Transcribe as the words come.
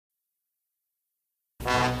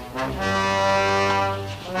Yeah!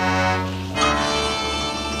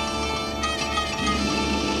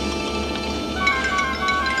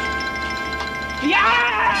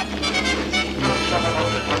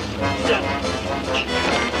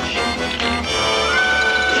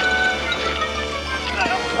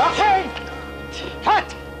 Okay!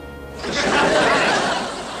 Cut!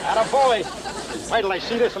 Attaboy. Wait till I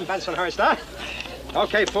see this in Bensonhurst, huh?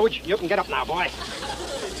 Okay, Fooge, you can get up now, boy.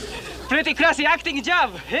 Pretty classy acting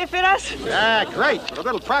job, eh, fellas? Yeah, great. With a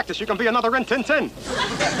little practice, you can be another Rin Tin Tin.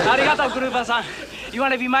 Arigato, Gruber-san. You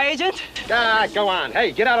want to be my agent? Ah, go on.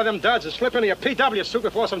 Hey, get out of them duds and slip into your PW suit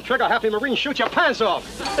before some trigger-happy Marine shoots your pants off.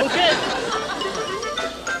 Okay.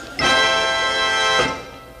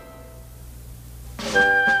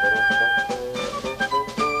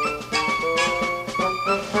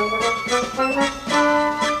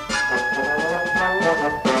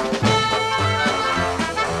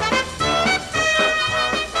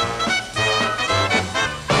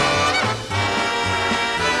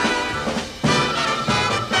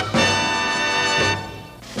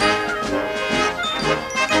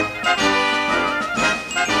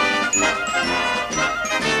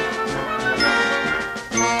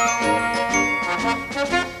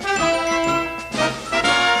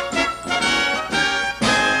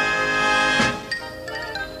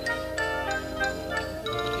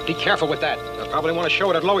 Be careful with that. They'll probably want to show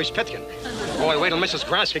it at Loewy's Pitkin. Boy, wait till Mrs.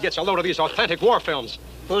 Gransky gets a load of these authentic war films.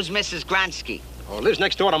 Who's Mrs. Gransky? Oh, lives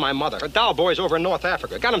next door to my mother. Her doll boy's over in North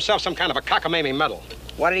Africa. Got himself some kind of a cockamamie medal.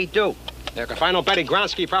 What did he do? Look, if I know Betty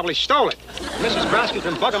Gransky probably stole it. Mrs. Gransky's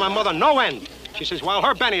been bugging my mother no end. She says while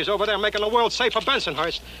her Benny's over there making the world safe for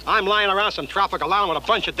Bensonhurst, I'm lying around some tropical island with a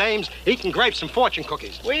bunch of dames, eating grapes and fortune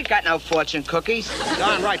cookies. We ain't got no fortune cookies.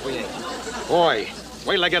 Darn right we ain't. Boy,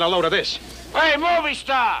 wait till I get a load of this. Hey, movie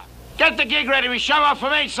star! Get the gig ready. We shove off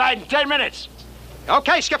from inside in 10 minutes.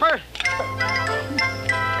 Okay, Skipper.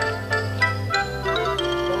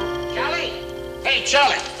 Charlie? Hey,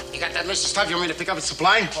 Charlie. You got that list of stuff you want me to pick up at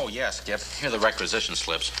Supply? Oh, yeah, Skip. Here are the requisition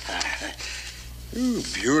slips. Ooh,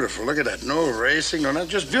 beautiful. Look at that. No racing, no, not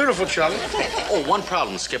just beautiful, Charlie. Oh, one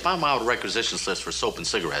problem, Skip. I'm out of requisition slips for soap and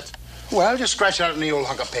cigarettes. Well, just scratch out in the old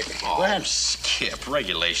hunk of paper. Oh, Go ahead. Skip,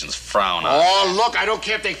 regulations frown on. Oh, look, I don't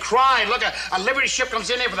care if they cry. Look, a Liberty ship comes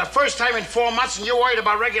in here for the first time in 4 months, and you're worried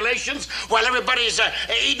about regulations while everybody's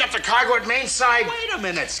eating up the cargo at main side. Wait a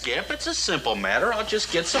minute, Skip. It's a simple matter. I'll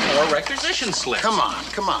just get some more requisition slips. Come on,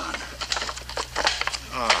 come on.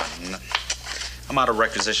 Oh, no. I'm out of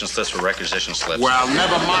requisition slips for requisition slips. Well,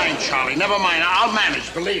 never mind, Charlie. Never mind. I'll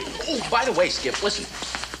manage, believe me. Oh, by the way, Skip, listen.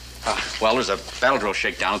 Well, there's a battle drill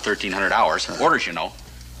shakedown at 1,300 hours. Orders, you know.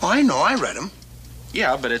 Oh, I know. I read them.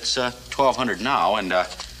 Yeah, but it's 1,200 now, and,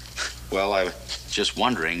 well, I was just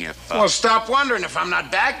wondering if... Well, stop wondering. If I'm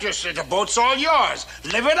not back, just the boat's all yours.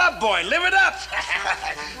 Live it up, boy. Live it up.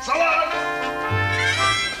 So long.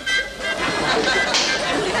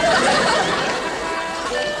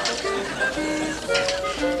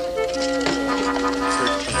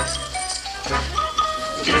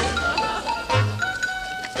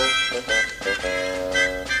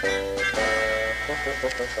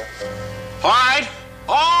 All right,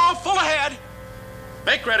 all full ahead.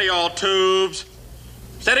 Make ready, all tubes.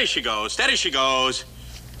 Steady she goes, steady she goes.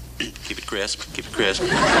 Keep it crisp, keep it crisp.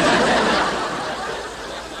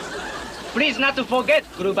 Please not to forget,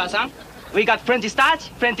 Gruber-san. We got plenty starch,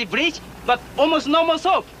 plenty bleach, but almost no more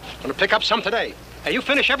soap. Gonna pick up some today. Hey, you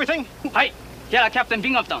finish everything? Hi, here are Captain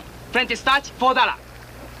Binghamton. Plenty starch, $4.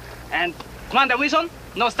 And Commander Wilson,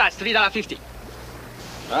 no starch, $3.50.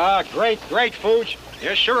 Ah, great, Fooge.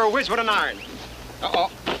 You're sure a whiz with an iron. Uh-oh,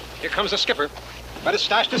 here comes the skipper. Better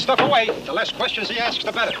stash this stuff away. The less questions he asks,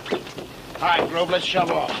 the better. All right, Grove, let's shove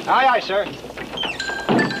off. Aye, aye, sir. A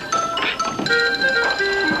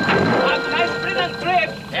nice prison trip.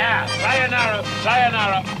 Yeah, sayonara,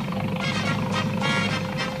 sayonara.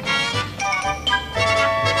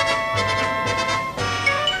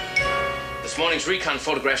 This morning's recon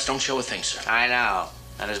photographs don't show a thing, sir. I know.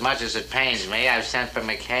 And as much as it pains me, I've sent for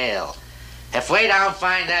McHale. If we don't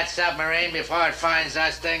find that submarine before it finds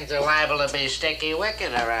us, things are liable to be sticky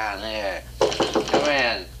wicked around here. Come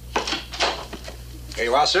in. Here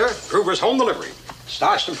you are, sir. Gruber's home delivery.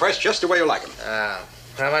 Starched and pressed just the way you like them.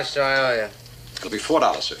 How much do I owe you? It'll be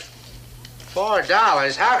 $4, sir.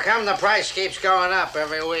 $4? How come the price keeps going up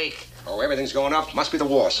every week? Oh, everything's going up. Must be the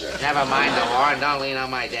war, sir. Never mind the war and don't lean on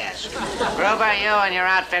my desk. Gruber, you and your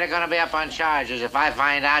outfit are going to be up on charges if I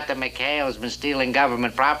find out that McHale's been stealing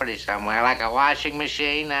government property somewhere, like a washing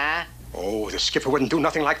machine, huh? Oh, the skipper wouldn't do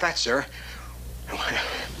nothing like that, sir.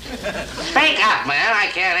 Speak up, man. I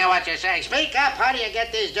can't hear what you're saying. Speak up. How do you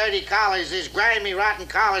get these dirty collars, these grimy, rotten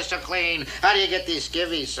collars so clean? How do you get these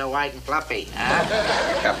skivvies so white and fluffy? Huh?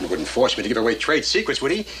 The captain wouldn't force me to give away trade secrets,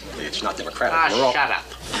 would he? It's not democratic. Oh, shut up.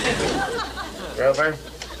 Gruber,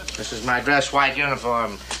 this is my dress white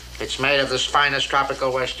uniform. It's made of the finest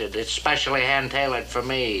tropical worsted. It's specially hand-tailored for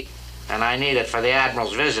me. And I need it for the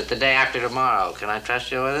Admiral's visit the day after tomorrow. Can I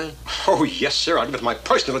trust you with it? Oh, yes, sir. I'll give it my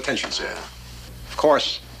personal attention, sir. Of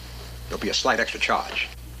course, there'll be a slight extra charge.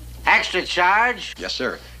 Extra charge? Yes,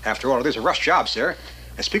 sir. After all, it is a rush job, sir.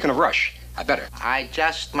 And speaking of rush, I better. I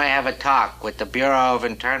just may have a talk with the Bureau of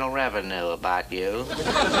Internal Revenue about you.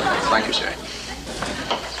 Thank you, sir.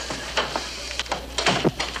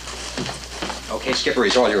 Okay, Skipper,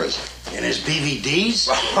 he's all yours. And his BVDs?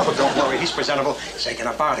 Oh, don't worry. He's presentable. Say, can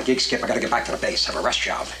I borrow the gig, Skip? I gotta get back to the base. Have a rush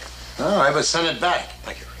job. Oh, I would send it back.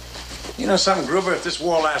 Thank you. You know something, Gruber? If this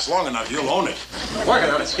war lasts long enough, you'll own it. Working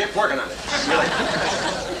on it, Skip. Working on it. See you later.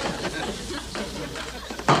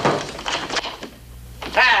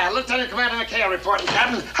 Lieutenant Commander McHale reporting,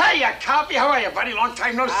 Captain. Hiya, Copy. How are you, buddy? Long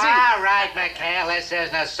time no see. All right, McHale. This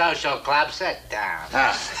isn't a social club. Sit down.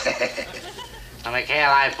 Now,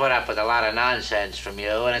 McHale, I put up with a lot of nonsense from you,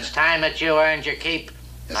 and it's time that you earned your keep.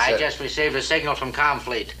 Yes, I sir. just received a signal from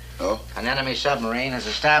Comfleet. Oh? An enemy submarine has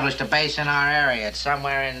established a base in our area. It's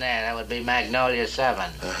somewhere in there. That would be Magnolia 7.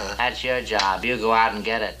 Uh-huh. That's your job. You go out and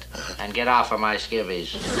get it. And get off of my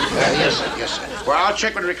skivvies. Yes, sir. Yes, sir. Well, I'll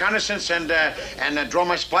check with reconnaissance and draw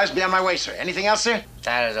my supplies. Be on my way, sir. Anything else, sir?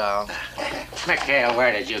 That is all. McHale,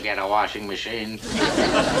 where did you get a washing machine?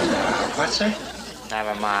 What, sir?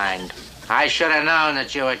 Never mind. I should have known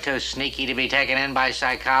that you were too sneaky to be taken in by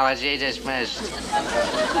psychology. Dismissed.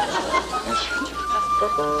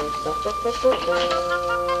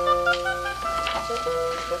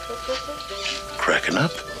 Cracking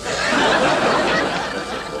up?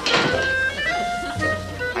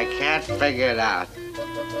 I can't figure it out.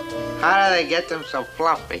 How do they get them so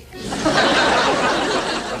fluffy?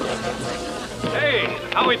 Hey,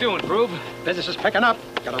 how we doing, Grube? Business is picking up.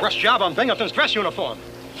 Got a rush job on Binghamton's dress uniform.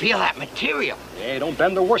 Feel that material. Hey, don't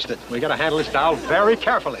bend the worsted. We gotta handle this doll very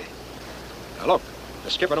carefully. Now, look. The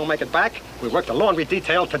skipper don't make it back. We work the laundry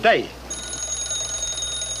detail today.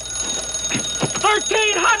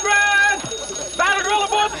 1,300! Battle drill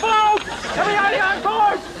aboard the boat! Everybody on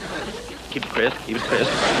board! Keep it crisp, keep it crisp.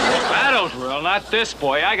 Battle drill, not this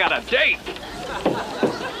boy. I got a date.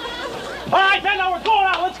 All right, then, now we're going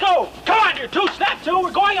out. Let's go. Come on, you two. Snap two. We're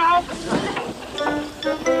going out.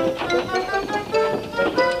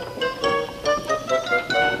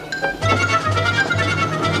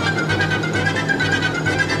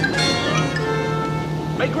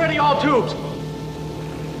 Make ready all tubes.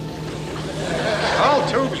 All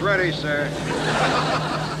tubes ready, sir.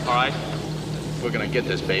 All right. We're gonna get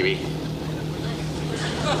this, baby.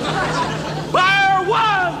 Fire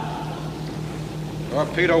one!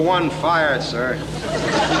 Torpedo 1 fired, sir.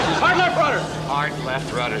 Hard left rudder. Hard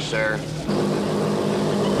left rudder, sir.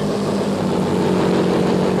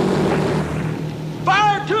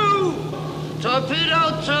 Fire two!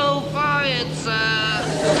 Torpedo 2 fired, sir.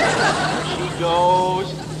 She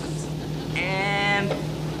goes. And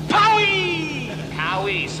powie!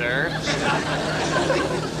 Howie, sir.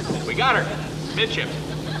 We got her. Midships.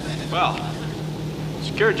 Well,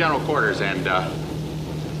 secure general quarters and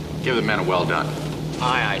give the men a well done.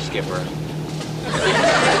 Aye, aye, Skipper.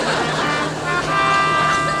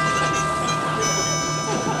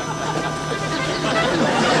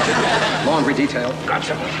 Laundry detail.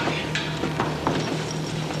 Gotcha.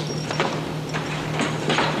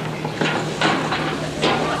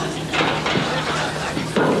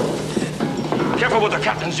 Careful with the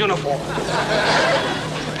captain's uniform.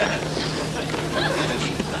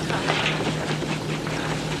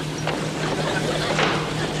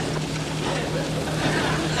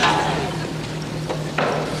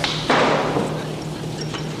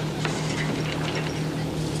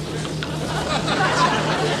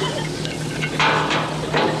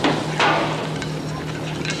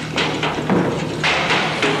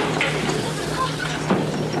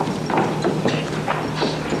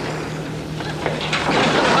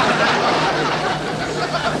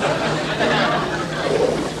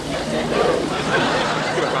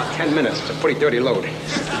 Give it about 10 minutes. It's a pretty dirty load.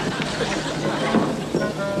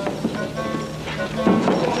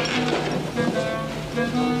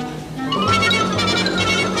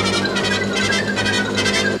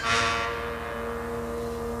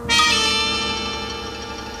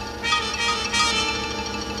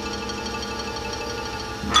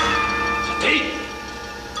 Hey!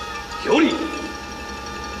 Yori!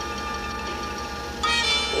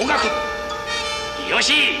 Ogaku!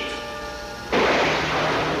 Yoshi!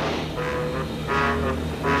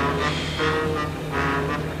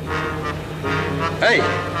 Hey,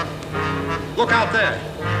 look out there.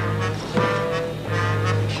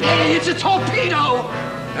 Hey, it's a torpedo!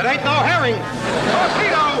 It ain't no herring.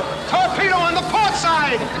 Torpedo! Torpedo on the port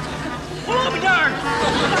side! Well, I'll be darned.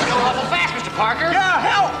 Go awful fast, Mr. Parker. Yeah,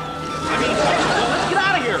 help! Get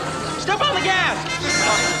out of here! Step on the gas!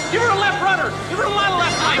 Give her a left rudder! Give her a lot of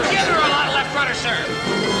left rudder! I'm giving her a lot of left rudder, sir.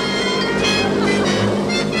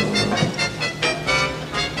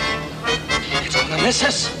 It's gonna miss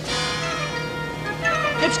us.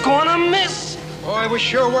 It's gonna miss. Boy, we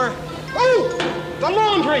sure were. Oh, the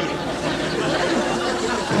laundry!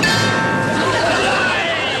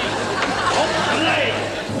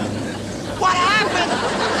 What happened?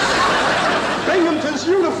 Binghamton's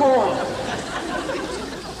uniform.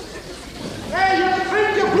 Hey, you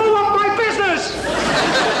think you blew up my business?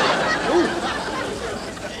 Ooh,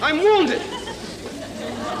 I'm wounded.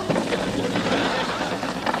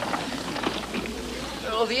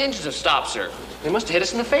 Oh, the engines have stopped, sir. They must have hit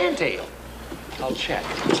us in the fantail. I'll check.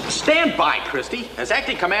 Stand by, Christie. As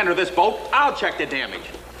acting commander of this boat, I'll check the damage.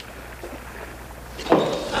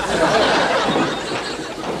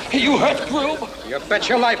 You hurt, Grube? You bet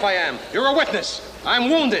your life I am. You're a witness. I'm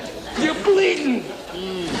wounded. You're bleeding.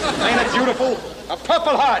 Ain't it beautiful? A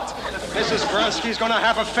Purple Heart. Mrs. Vronsky's gonna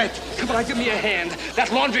have a fit. Come on, give me a hand.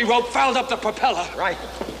 That laundry rope fouled up the propeller. Right.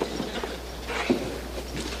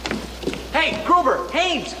 Hey, Gruber,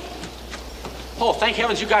 Haynes. Oh, thank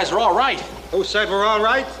heavens you guys are all right. Who said we're all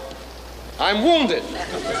right? I'm wounded.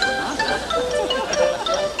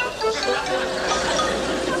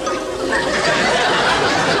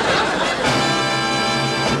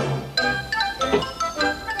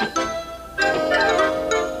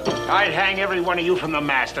 I'd hang every one of you from the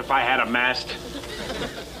mast if I had a mast.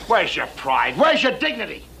 Where's your pride? Where's your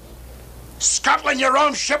dignity? Scuttling your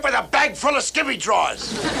own ship with a bag full of skivvy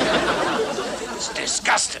drawers. It's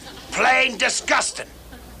disgusting. Plain disgusting.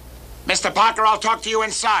 Mr. Parker, I'll talk to you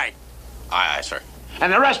inside. Aye, aye, sir.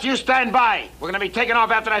 And the rest of you stand by. We're going to be taking off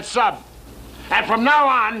after that sub. And from now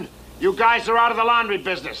on, you guys are out of the laundry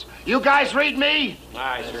business. You guys read me?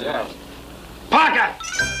 Aye, sir. Yeah. Parker!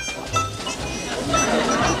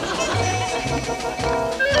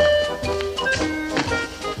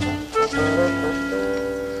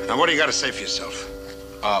 Now, what do you got to say for yourself?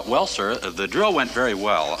 Well, sir, the drill went very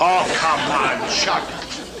well. Oh, come on, Chuck.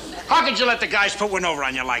 How could you let the guys put one over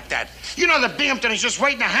on you like that? You know that Binghamton is just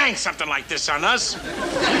waiting to hang something like this on us.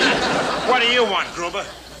 What do you want, Gruber?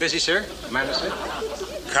 Busy, sir? Commander, sir?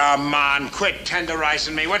 Come on, quit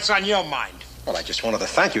tenderizing me. What's on your mind? Well, I just wanted to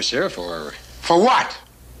thank you, sir, for For what?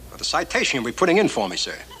 the citation you'll be putting in for me,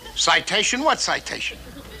 sir. Citation? What citation?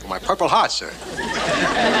 For my Purple Heart, sir.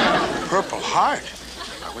 Purple Heart?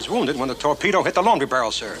 I was wounded when the torpedo hit the laundry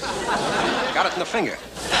barrel, sir. Got it in the finger.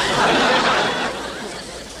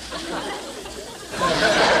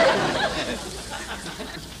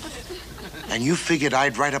 And you figured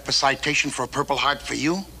I'd write up a citation for a Purple Heart for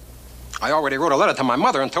you? I already wrote a letter to my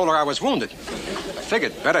mother and told her I was wounded. I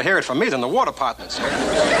figured better hear it from me than the War Department, sir.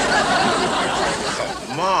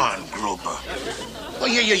 Come on, Gruber. Well,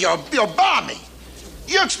 you're balmy.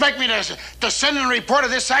 You expect me to send in a report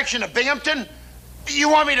of this action to Binghamton? You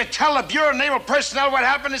want me to tell the Bureau of Naval Personnel what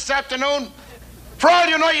happened this afternoon? For all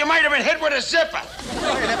you know, you might have been hit with a zipper.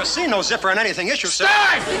 I ain't never seen no zipper in anything issued, sir.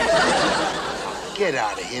 Stop! Get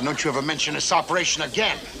out of here. Don't you ever mention this operation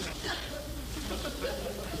again.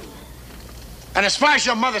 And as far as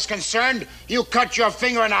your mother's concerned, you cut your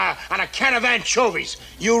finger on a can of anchovies.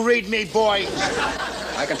 You read me, boy.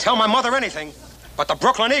 I can tell my mother anything, but the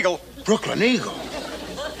Brooklyn Eagle. Brooklyn Eagle?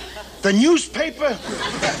 The newspaper?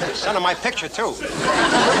 Sent her my picture, too.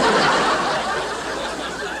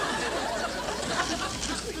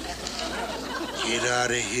 Get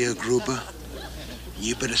out of here, Gruber.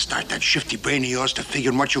 You better start that shifty brain of yours to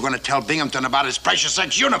figuring what you're going to tell Binghamton about his precious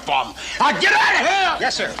ex uniform. Now get out of here!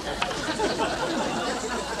 Yes, sir.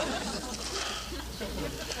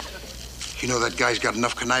 You know that guy's got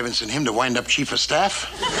enough connivance in him to wind up chief of staff?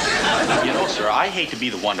 You know, sir, I hate to be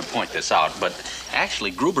the one to point this out, but actually,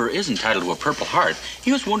 Gruber is entitled to a Purple Heart.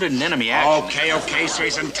 He was wounded in enemy action. Okay, so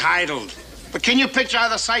he's entitled. But can you picture how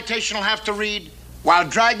the citation will have to read? While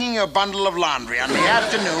dragging a bundle of laundry on the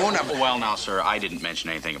afternoon of... Well, now, sir, I didn't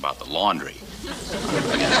mention anything about the laundry.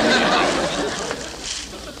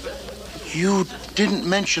 You didn't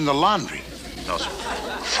mention the laundry? No, sir.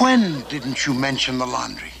 When didn't you mention the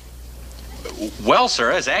laundry? Well,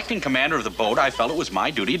 sir, as acting commander of the boat, I felt it was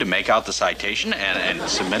my duty to make out the citation and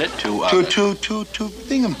submit it to... To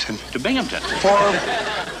Binghamton. To Binghamton. For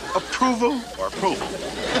approval? For approval.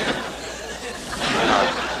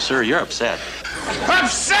 Sir, you're upset.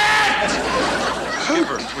 Upset!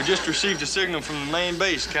 Skipper, we just received a signal from the main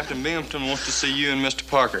base. Captain Binghamton wants to see you and Mr.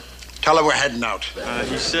 Parker. Tell her we're heading out.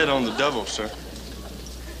 He said on the double, sir.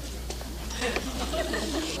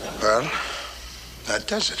 Well, that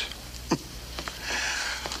does it.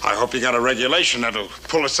 I hope you got a regulation that'll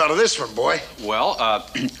pull us out of this one, boy. Well,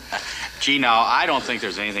 gee, now, I don't think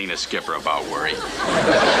there's anything to Skipper about worry.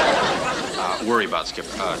 Worry about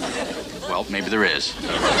Skipper. Well, maybe there is.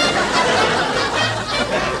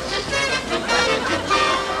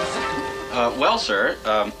 Well, sir,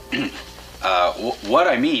 what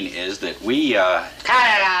I mean is that we, Cut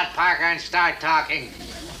it out, Parker, and start talking.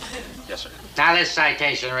 Yes, sir. Now, this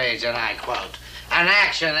citation reads, and I quote, "An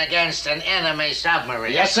action against an enemy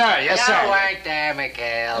submarine." Yes, sir. Yes, sir. You weren't there,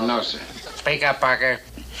 McHale. No, sir. Speak up, Parker.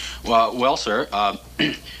 Well, sir,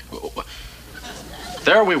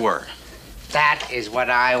 there we were. That is what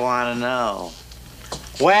I want to know.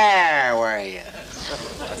 Where were you?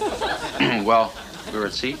 Well, we were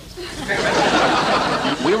at sea.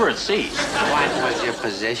 We were at sea. What was your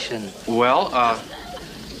position? Well,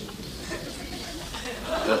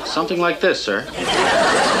 something like this, sir.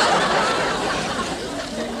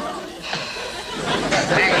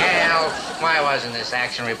 McHale, why wasn't this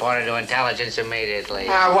action reported to intelligence immediately?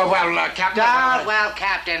 Captain. Don't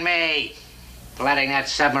Captain me. Letting that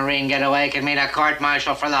submarine get away could mean a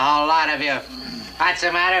court-martial for the whole lot of you. What's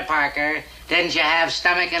the matter, Parker? Didn't you have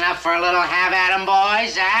stomach enough for a little have at 'em,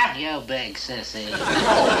 boys, huh? You big sissy.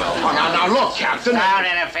 Now, look, Captain. Don't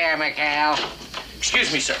interfere, McHale.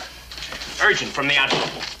 Excuse me, sir. Urgent from the Admiral.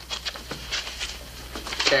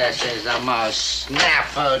 This is the most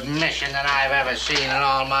snafu'd mission that I've ever seen in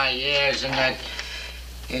all my years, and that...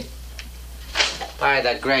 By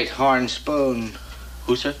the great horn spoon.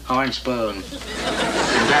 Who, sir? Horn spoon.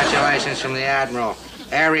 Congratulations from the Admiral.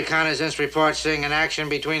 Air reconnaissance report seeing an action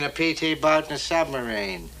between a PT boat and a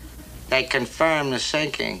submarine. They confirm the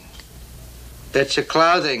sinking. Bits of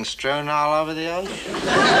clothing strewn all over the ocean.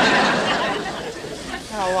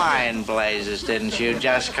 Now, why in blazes didn't you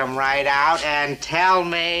just come right out and tell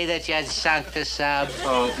me that you'd sunk the sub?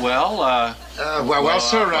 Well, sir,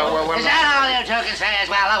 Is that all you two can say is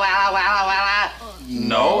well?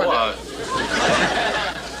 No,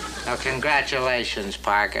 Well, congratulations,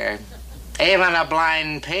 Parker. Even a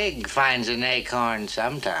blind pig finds an acorn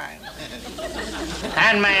sometime.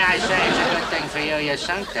 And may I say, it's a good thing for you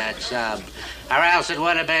sunk that sub, or else it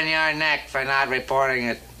would have been your neck for not reporting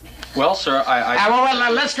it. Well, sir,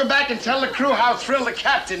 let's go back and tell the crew how thrilled the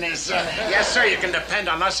captain is. Yes, sir, you can depend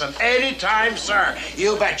on us any time, sir.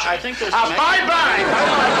 You betcha. I think there's... Bye-bye.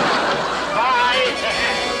 Bye.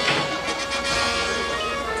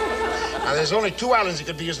 Now, there's only 2 islands you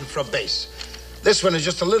could be using for a base. This one is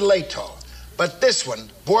just a little atoll. But this one,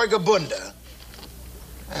 Borgabunda,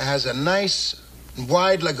 has a nice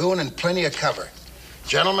wide lagoon and plenty of cover.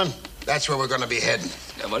 Gentlemen, that's where we're going to be heading.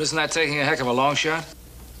 Yeah, but isn't that taking a heck of a long shot?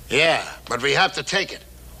 Yeah, but we have to take it.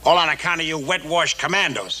 All on account of you wet-washed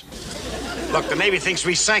commandos. Look, the Navy thinks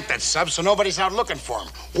we sank that sub, so nobody's out looking for him.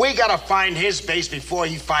 We gotta find his base before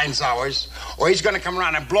he finds ours, or he's gonna come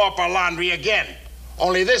around and blow up our laundry again.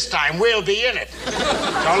 Only this time, we'll be in it.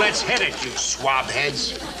 So let's hit it, you swab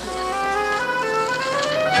heads.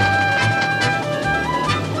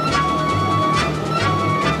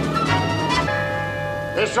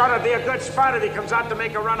 This ought to be a good spot if he comes out to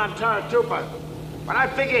make a run on Taratupa. But I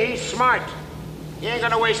figure he's smart. He ain't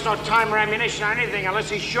gonna waste no time or ammunition on anything unless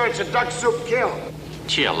he's sure it's a duck soup kill.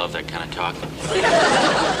 Gee, I love that kind of talk.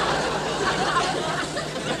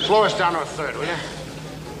 Slow us down to a third, will you?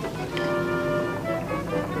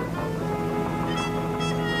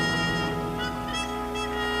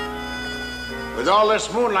 With all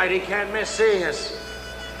this moonlight, he can't miss seeing us.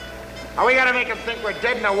 Now, we gotta make him think we're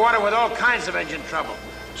dead in the water with all kinds of engine trouble.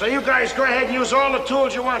 So you guys go ahead and use all the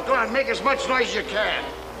tools you want. Go on, make as much noise as you can.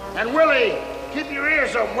 And Willie, keep your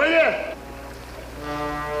ears open, will you?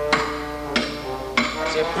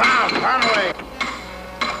 Say, pound away.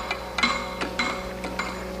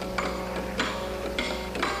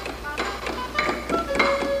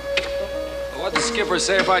 What'd the skipper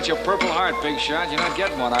say about your Purple Heart, Big Shot? You're not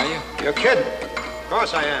getting one, are you? You're kidding. Of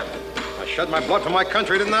course I am. I shed my blood for my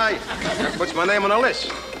country, didn't I? That puts my name on the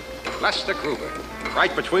list. Lester Gruber.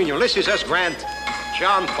 Right between Ulysses S. Grant,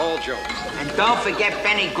 John Paul Jones. And don't forget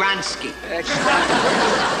Benny Gronsky. Hey,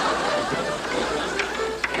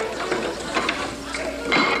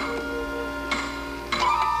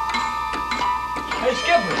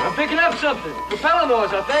 Skipper, I'm picking up something. Propeller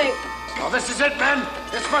nose, I think. Oh, this is it, men.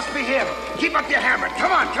 This must be him. Keep up your hammer.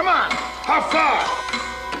 Come on, come on. How far?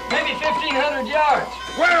 Maybe 1,500 yards.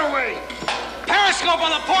 Where are we? Periscope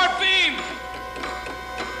on the port beam!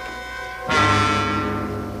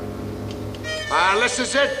 This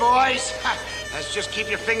is it, boys. Let's just keep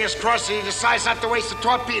your fingers crossed that he decides not to waste the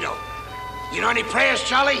torpedo. You know any prayers,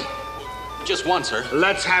 Charlie? Just one, sir.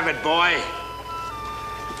 Let's have it, boy.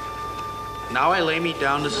 Now I lay me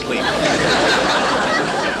down to sleep.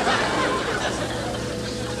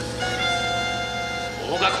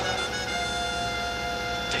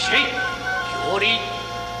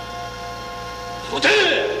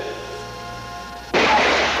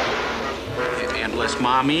 Endless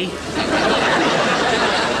mommy.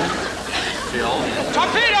 Phil.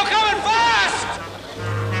 Torpedo coming fast!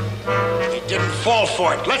 He didn't fall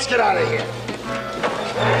for it. Let's get out of here.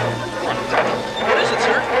 What is it,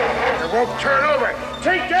 sir? It won't turn over.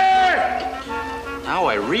 Take care! Now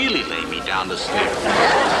I really lay me down to sleep.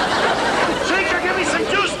 Tinker, give me some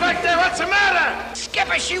juice back there. What's the matter?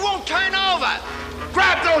 Skipper, she won't turn over.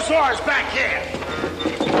 Grab those oars back here.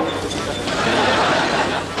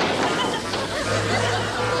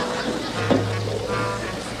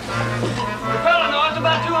 Propeller noise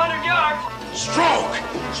about 200 yards. Stroke!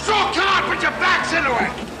 Stroke, come on, put your backs into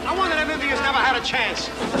it! No wonder them Indians never had a chance.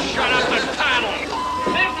 Shut up and paddle!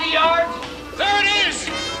 50 yards. There it is!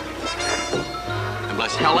 And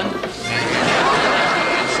bless Helen.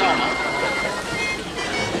 And Selma.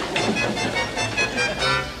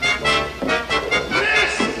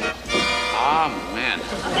 Miss! Amen.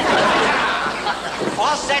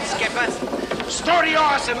 All set, Skipper. Stow the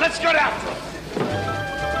oars and let's get after him.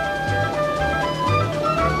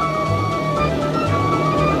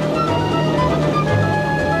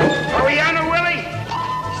 Are we on her, Willie?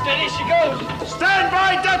 Steady she goes. Stand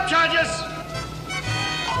by, depth charges!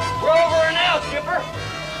 We're over her now, Skipper.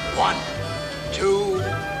 1, 2,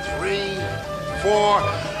 3, 4.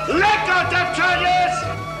 Let go, depth charges!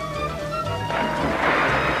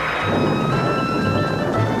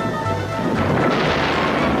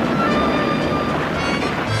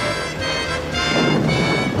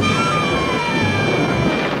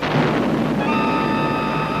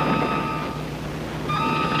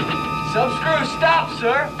 Subscrew stop,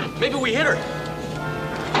 sir. Maybe we hit her.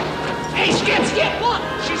 Hey, Skip, look!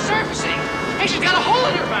 She's surfacing. Hey, she's got a hole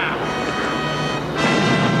in her bow.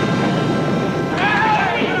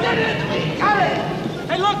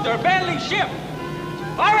 Hey, look, they're abandoning ship.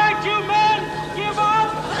 All right, you men, give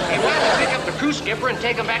up. Hey, why don't we pick up the crew, Skipper, and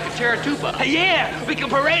take them back to Taratuba? Yeah, we can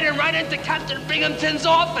parade him right into Captain Binghamton's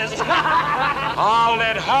office. Hold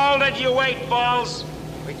it, you 8-balls.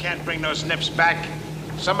 We can't bring those nips back.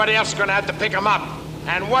 Somebody else is gonna have to pick them up.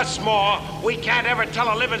 And what's more, we can't ever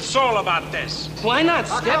tell a living soul about this. Why not,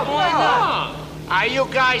 Skip? Why not? Are you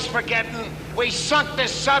guys forgetting? We sunk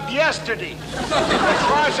this sub yesterday. As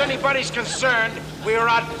far as anybody's concerned, we were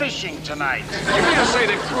out fishing tonight. You mean to say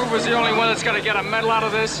that Gruber's the only one that's gonna get a medal out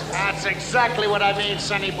of this? That's exactly what I mean,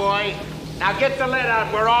 sonny boy. Now get the lid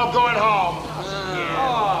out. We're all going home.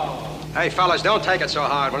 Hey, fellas, don't take it so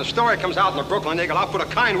hard. When the story comes out in the Brooklyn Eagle, I'll put a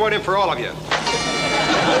kind word in for all of you.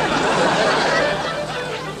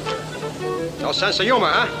 No sense of humor,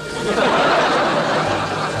 huh?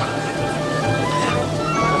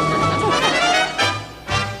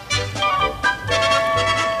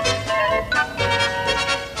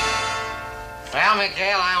 Well,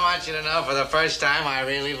 McHale, I want you to know for the first time I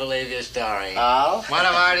really believe your story. Oh? One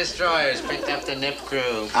of our destroyers picked up the nip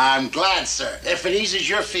crew. I'm glad, sir. If it eases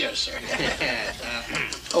your fears, sir.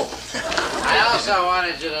 Oh. I also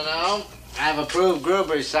wanted you to know I've approved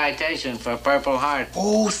Gruber's citation for Purple Heart.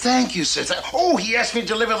 Oh, thank you, sir. Oh, he asked me to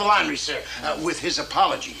deliver the laundry, sir, with his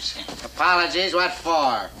apologies. Apologies? What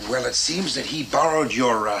for? Well, it seems that he borrowed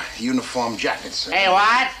your uniform jacket, sir. Hey,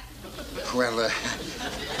 what? Well,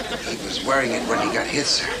 he was wearing it when he got hit,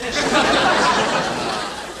 sir.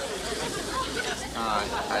 Oh,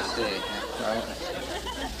 I see.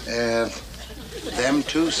 Them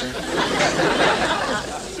too, sir.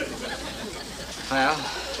 Well,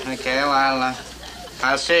 McHale,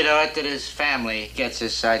 I'll see to it that his family gets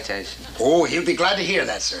his citation. Oh, he'll be glad to hear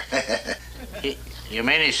that, sir. You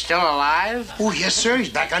mean he's still alive? Oh, yes, sir. He's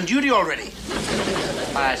back on duty already.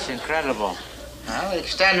 Oh, that's incredible. I'll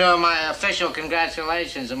extend to him my official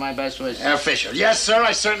congratulations and my best wishes. Official. Yes, sir,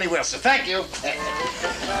 I certainly will, sir. Thank you.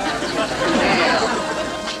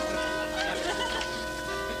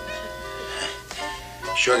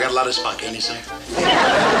 Sure got a lot of spunk, ain't he, sir?